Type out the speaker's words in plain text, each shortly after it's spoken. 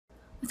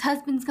with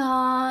husbands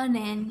gone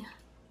and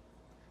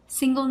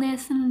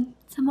singleness in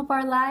some of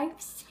our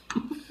lives,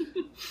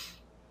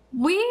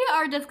 we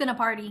are just gonna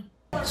party.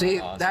 See,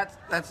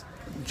 that's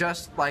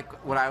just like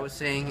what I was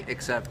saying,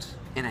 except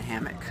in a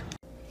hammock.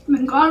 I've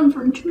been gone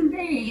for 2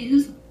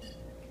 days.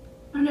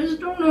 I just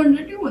don't know what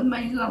to do with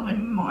myself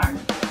anymore.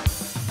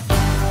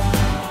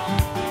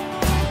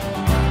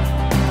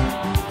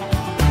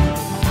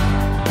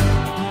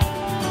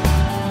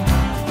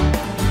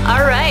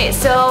 Alright,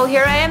 so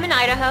here I am in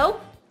Idaho,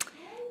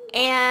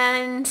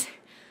 and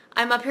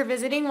I'm up here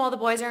visiting while the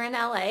boys are in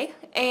LA,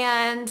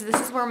 and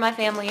this is where my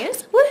family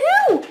is.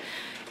 Woohoo!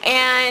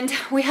 And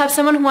we have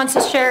someone who wants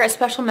to share a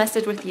special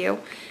message with you.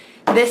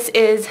 This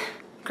is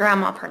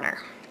Grandma Perner.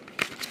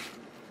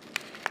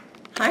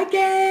 Hi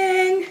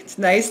gang, it's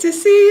nice to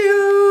see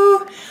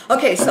you.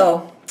 Okay,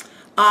 so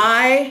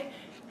I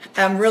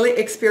am really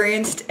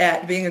experienced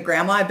at being a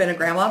grandma. I've been a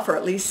grandma for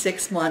at least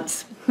 6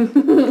 months.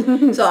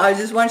 So I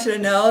just want you to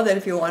know that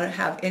if you want to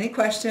have any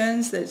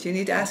questions that you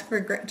need to ask to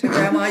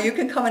grandma, you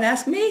can come and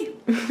ask me.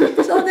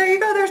 So there you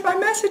go, there's my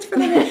message for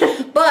the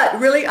day. But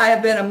really I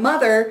have been a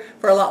mother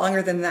for a lot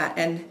longer than that.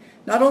 And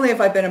not only have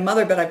I been a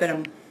mother, but I've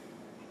been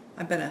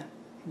a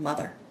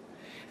mother.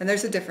 And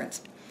there's a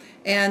difference.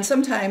 And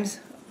sometimes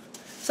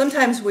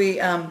we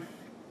have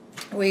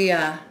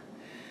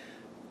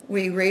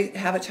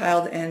a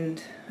child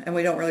and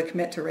we don't really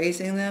commit to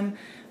raising them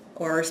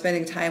or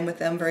spending time with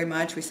them very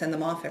much. We send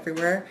them off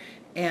everywhere.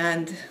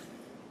 And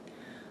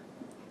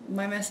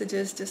my message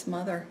is just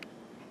mother.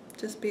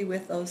 Just be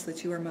with those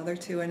that you are mother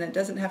to. And it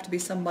doesn't have to be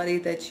somebody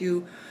that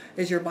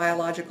is your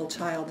biological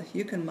child.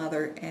 You can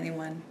mother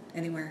anyone,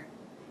 anywhere.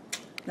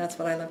 That's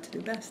what I love to do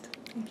best.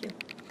 Thank you.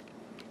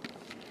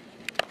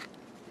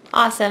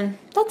 Awesome.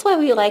 That's why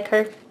we like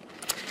her.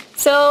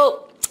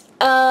 So,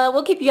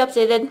 we'll keep you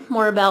updated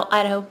more about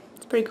Idaho.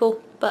 It's pretty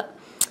cool, but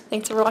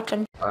thanks for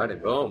watching.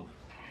 Alrighty, boom.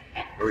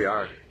 Here we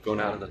are,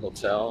 going out of the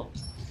hotel.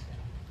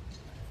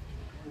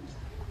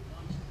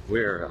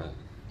 We're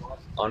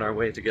on our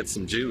way to get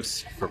some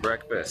juice for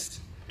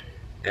breakfast.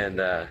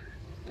 And I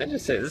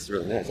just say, this is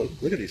really nice.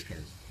 Look at these cars.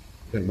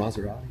 Got a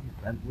Maserati,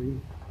 Bentley.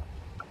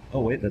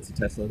 Oh wait, that's a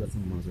Tesla, that's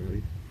not a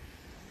Maserati.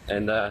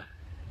 And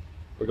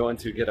we're going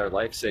to get our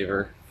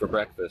lifesaver for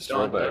breakfast.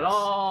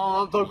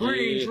 The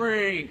green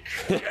drink!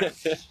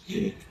 Yes.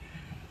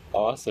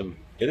 Awesome.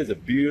 It is a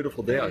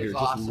beautiful day out here.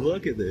 Awesome. Just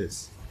look at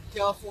this.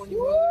 California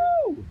Woo!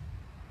 weather.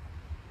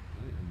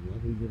 I am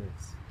loving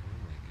this. Oh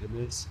my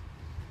goodness.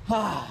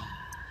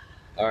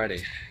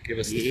 Alrighty, give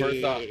us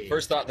the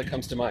first thought that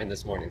comes to mind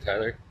this morning,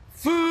 Tyler.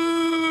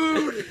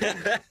 Food!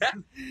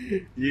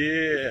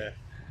 Yeah.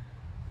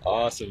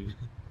 Awesome.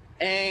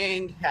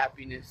 And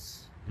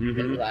happiness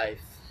in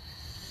life.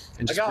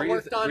 And just I got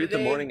worked on breathe the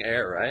today. morning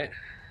air, right?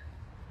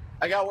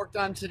 I got worked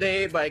on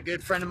today by a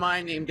good friend of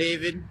mine named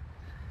David.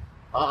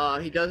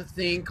 He does a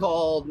thing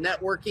called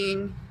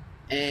networking,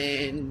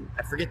 and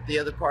I forget the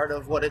other part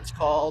of what it's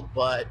called,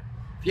 but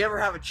if you ever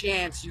have a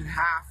chance, you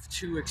have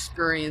to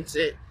experience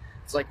it.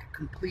 It's like a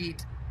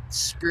complete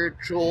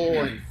spiritual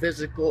and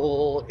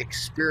physical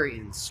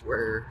experience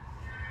where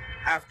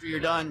after you're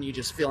done, you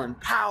just feel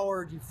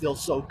empowered, you feel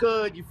so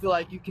good, you feel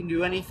like you can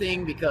do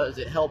anything because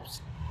it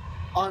helps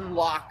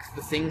unlock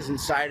the things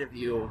inside of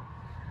you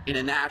in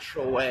a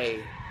natural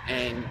way,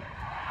 and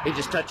it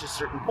just touches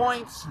certain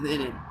points, and then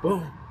it,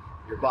 boom,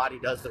 your body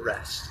does the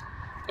rest.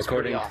 It's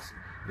According pretty awesome.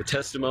 The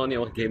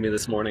testimonial he gave me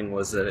this morning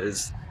was that it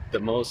is the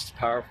most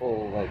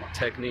powerful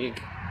technique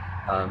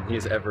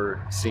he's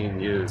ever seen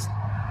used.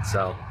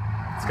 So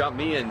it's got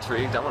me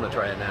intrigued. I want to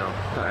try it now.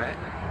 All right.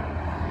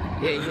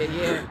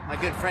 Yeah. My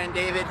good friend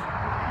David.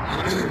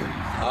 Awesome.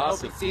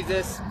 Hope he sees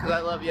this because I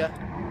love you.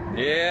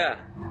 Yeah.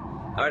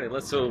 All right,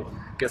 let's go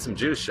get some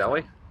juice, shall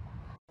we?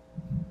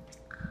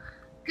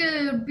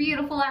 Good,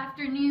 beautiful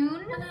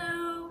afternoon.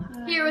 Hello.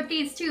 Here with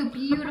these two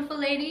beautiful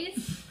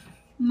ladies,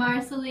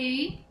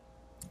 Marcelie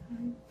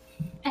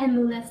and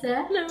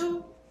Melissa.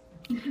 Hello.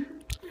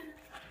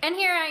 And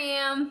here I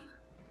am.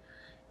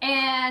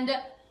 And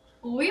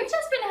we've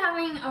just been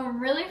having a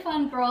really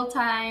fun girl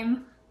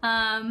time.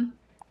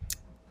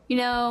 You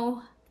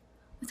know,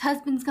 with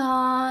husbands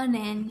gone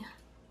and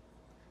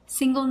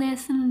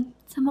singleness in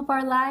some of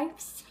our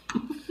lives,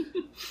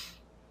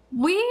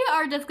 we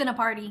are just gonna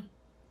party.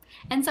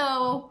 And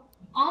so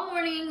all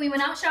morning we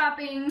went out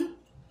shopping,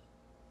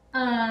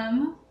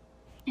 and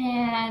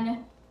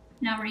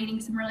now we're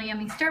eating some really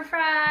yummy stir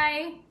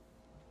fry.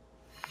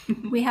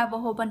 We have a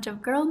whole bunch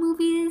of girl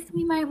movies.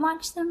 We might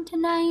watch them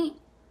tonight.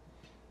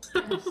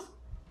 Yes.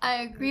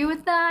 I agree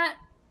with that.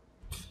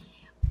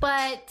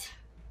 But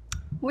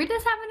we're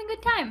just having a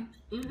good time.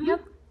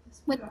 Yep.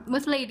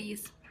 With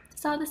ladies.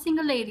 Just all the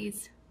single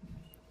ladies.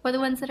 Or the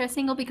ones that are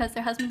single because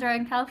their husbands are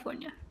in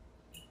California.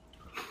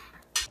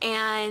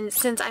 And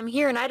since I'm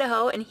here in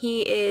Idaho and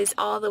he is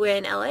all the way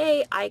in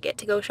LA, I get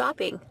to go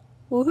shopping.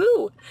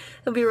 Woohoo!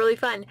 It'll be really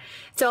fun.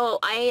 So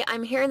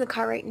I'm here in the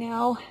car right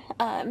now.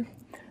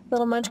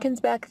 Little Munchkin's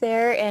back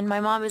there, and my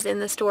mom is in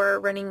the store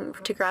running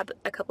to grab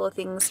a couple of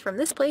things from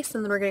this place,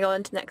 and then we're gonna go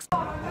into next.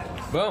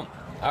 Boom.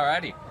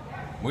 Alrighty.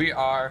 We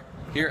are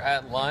here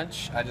at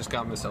lunch. I just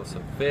got myself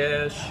some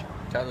fish.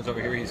 Tyler's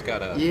over here, he's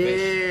got a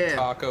fish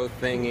taco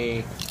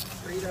thingy.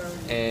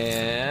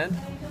 And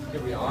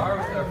here we are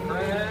with our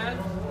friend.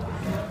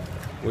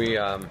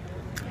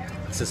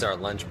 This is our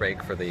lunch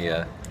break for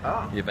the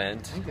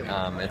event.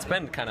 It's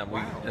been kind of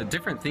a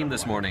different theme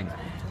this morning.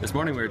 This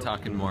morning we were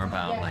talking more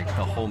about like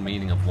the whole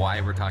meaning of why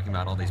we're talking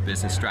about all these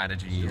business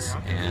strategies,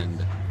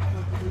 and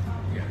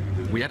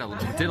we did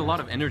a lot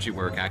of energy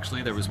work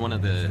actually. There was one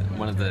of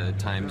the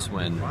times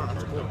when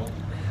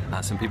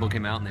some people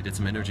came out and they did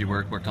some energy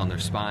work, worked on their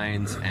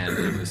spines, and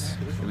it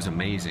was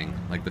amazing.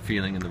 Like the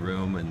feeling in the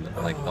room and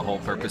like the whole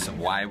purpose of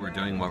why we're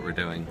doing what we're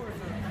doing.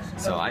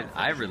 So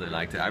I really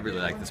liked it. I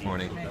really liked this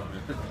morning.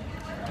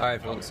 All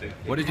right, folks.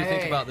 What did you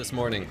think about this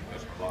morning?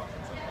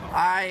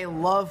 I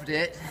loved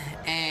it,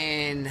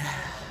 and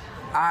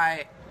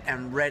I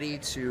am ready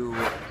to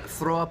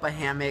throw up a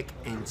hammock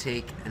and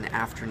take an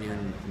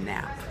afternoon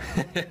nap.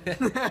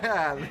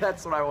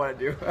 That's what I want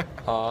to do.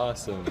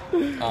 Awesome.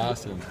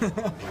 Awesome.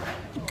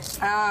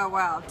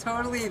 Wow,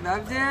 totally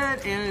loved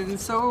it, and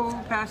so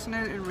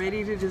passionate and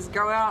ready to just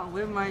go out and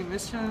live my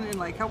mission and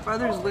like help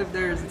others live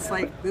theirs. It's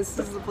like, this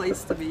is the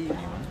place to be.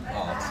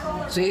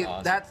 Awesome. See,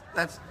 awesome.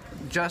 That's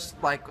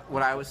just like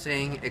what I was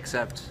saying,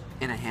 except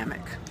in a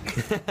hammock.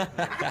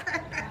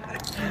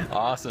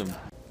 Awesome.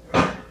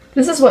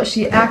 This is what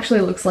she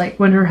actually looks like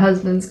when her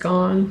husband's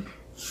gone.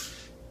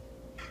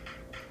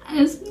 I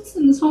just miss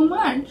him so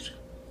much.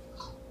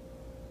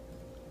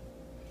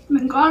 I've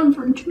been gone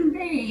for 2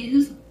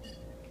 days.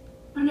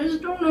 I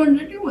just don't know what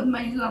to do with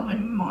myself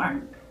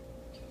anymore.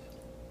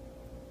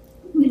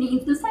 I'm gonna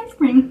eat this ice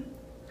cream.